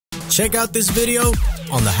Check out this video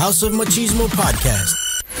on the House of Machismo podcast.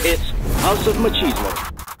 It's House of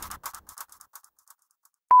Machismo.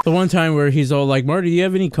 The one time where he's all like, Marty, do you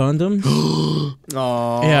have any condoms?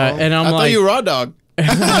 Aww. Yeah, and I'm I like... thought you were raw dog.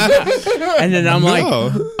 And then I'm like...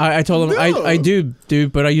 I told him, I do,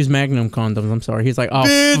 dude, but I use Magnum condoms. I'm sorry. He's like,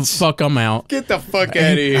 oh, fuck, I'm out. Get the fuck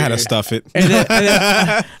out of here. I had to stuff it. And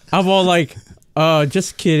then I'm all like,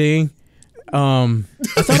 just kidding. I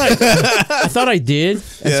thought I did.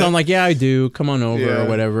 And so I'm like, yeah, I do. Come on over or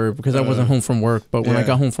whatever, because I wasn't home from work. But when I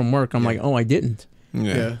got home from work, I'm like, oh, I didn't.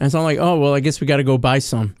 Yeah. And so I'm like, oh, well, I guess we got to go buy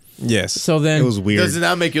some. Yes. So then it was weird. Does it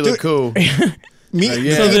not make you look cool? Me,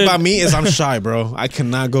 So then, by me is I'm shy, bro. I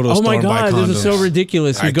cannot go to a store and buy condoms. This is so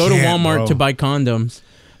ridiculous. We go to Walmart to buy condoms.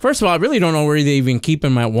 First of all, I really don't know where they even keep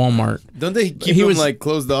them at Walmart. Don't they keep them like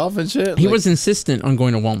closed off and shit? He was insistent on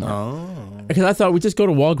going to Walmart. Oh. Because I thought we just go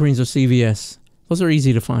to Walgreens or CVS. Those are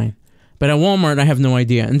easy to find. But at Walmart, I have no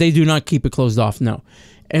idea. And they do not keep it closed off, no.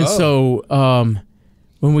 And so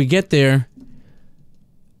when we get there,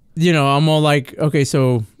 you know, I'm all like, okay,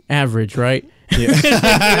 so average, right?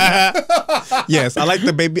 Yeah. Yes, I like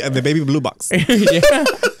the baby blue box. Yeah.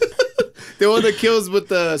 The one that kills with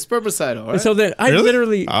the spermicidal, right? So then I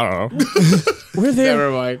literally... I don't know. We're there.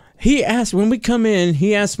 Never mind. He asked, when we come in,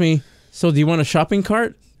 he asked me, so do you want a shopping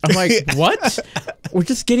cart? I'm like, what? We're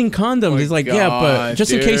just getting condoms. He's like, yeah, but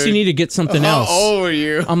just in case you need to get something else. How old are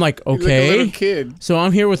you? I'm like, okay. Like a little kid. So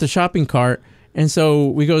I'm here with the shopping cart, and so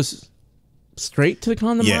we go straight to the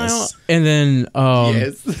condom aisle, and then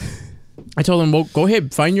I told him, well, go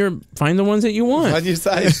ahead, find the ones that you want. Find your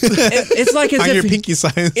size. It's like as Find if your pinky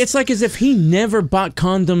size. It's like as if he never bought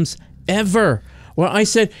condoms ever. Well, I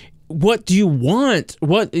said, what do you want?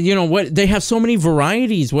 What, you know, what, they have so many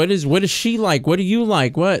varieties. What is she like? What do you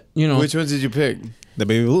like? What, you know? Which ones did you pick? The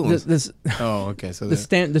baby blue ones. Oh, okay. So the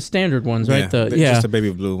standard ones, right? Just the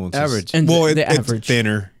baby blue ones. Average. And well, the average. It's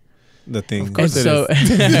thinner. The thing. Of course and so,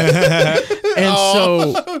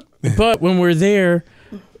 so, but when we're there,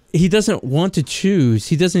 he doesn't want to choose.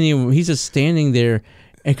 He doesn't even. He's just standing there,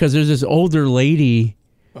 because there's this older lady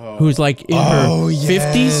who's like in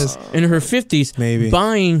her 50s, maybe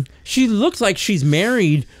buying. She looks like she's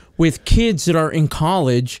married with kids that are in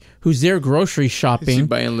college, who's there grocery shopping. She's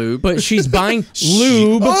buying lube, but she's buying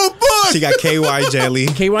lube. She got KY jelly,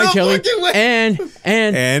 and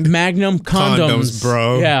Magnum condoms,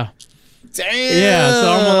 bro. Yeah. Damn. Yeah, so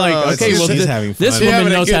I'm like, okay, well, this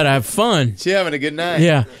woman knows how to have fun. She's having a good night.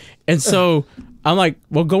 Yeah. And so I'm like,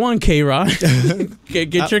 well, go on, K-Rod.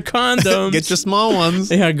 get your condoms. Get your small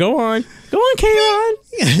ones. Yeah, go on. Go on, K-Rod.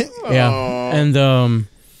 Yeah. And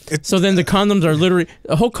so then the condoms are literally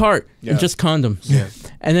a whole cart of just condoms. Yeah.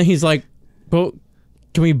 And then he's like, well,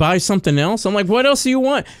 can we buy something else? I'm like, what else do you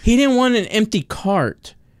want? He didn't want an empty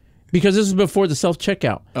cart, because this was before the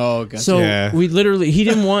self-checkout. Oh, gotcha. So we literally, he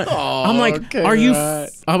didn't want, I'm like, are you,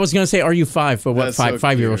 I was going to say, are you 5? But what,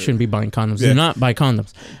 five-year-olds shouldn't be buying condoms. Do not buy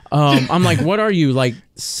condoms. I'm like, what are you, like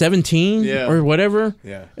 17 or whatever?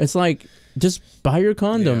 Yeah. It's like, just buy your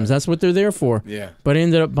condoms. Yeah. That's what they're there for. Yeah. But I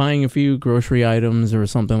ended up buying a few grocery items or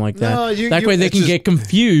something like that. No, that way they can get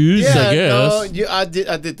confused, I guess. No, I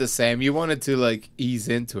did the same. You wanted to like ease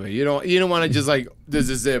into it. You don't want to just like, this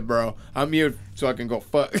is it, bro. I'm here so I can go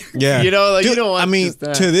fuck. Yeah. You know, like, you don't want. I mean,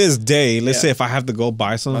 to this day, let's say if I have to go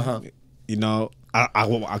buy some, you know,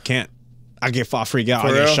 I can't. I get freak out.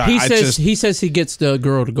 I get shot. He says he gets the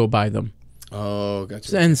girl to go buy them. Oh,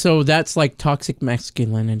 gotcha. And so that's like toxic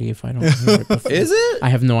masculinity, if I don't hear it before. Is it? I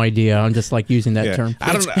have no idea. I'm just like using that term.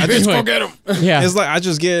 I don't know. I just go get him. Yeah. It's like I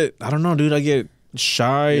just get, I don't know, dude. I get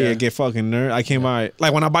shy. I get fucking nervous. I can't buy,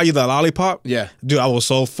 like when I buy you the lollipop. Yeah. Dude, I was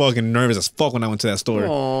so fucking nervous as fuck when I went to that store.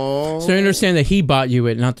 Aww. So you understand that he bought you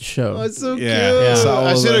it, not the show. Oh, that's so cute. Yeah. So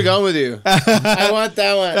I should have gone with you. I want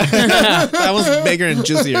that one. That was bigger and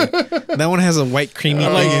juicier. That one has a white creamy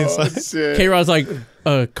thing. K-Rod's like,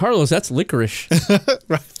 Carlos, that's licorice.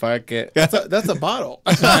 Fuck it. That's a bottle.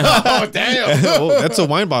 Oh, damn. Oh, that's a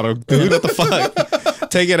wine bottle, dude. What the fuck?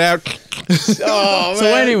 Take it out. Oh, man.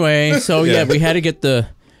 So anyway, we had to get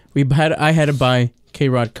I had to buy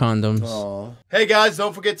K-Rod condoms. Aww. Hey guys,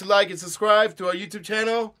 don't forget to like and subscribe to our YouTube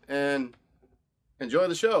channel and enjoy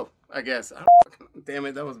the show, I guess. Damn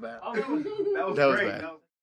it, that was bad. That was great. Bad.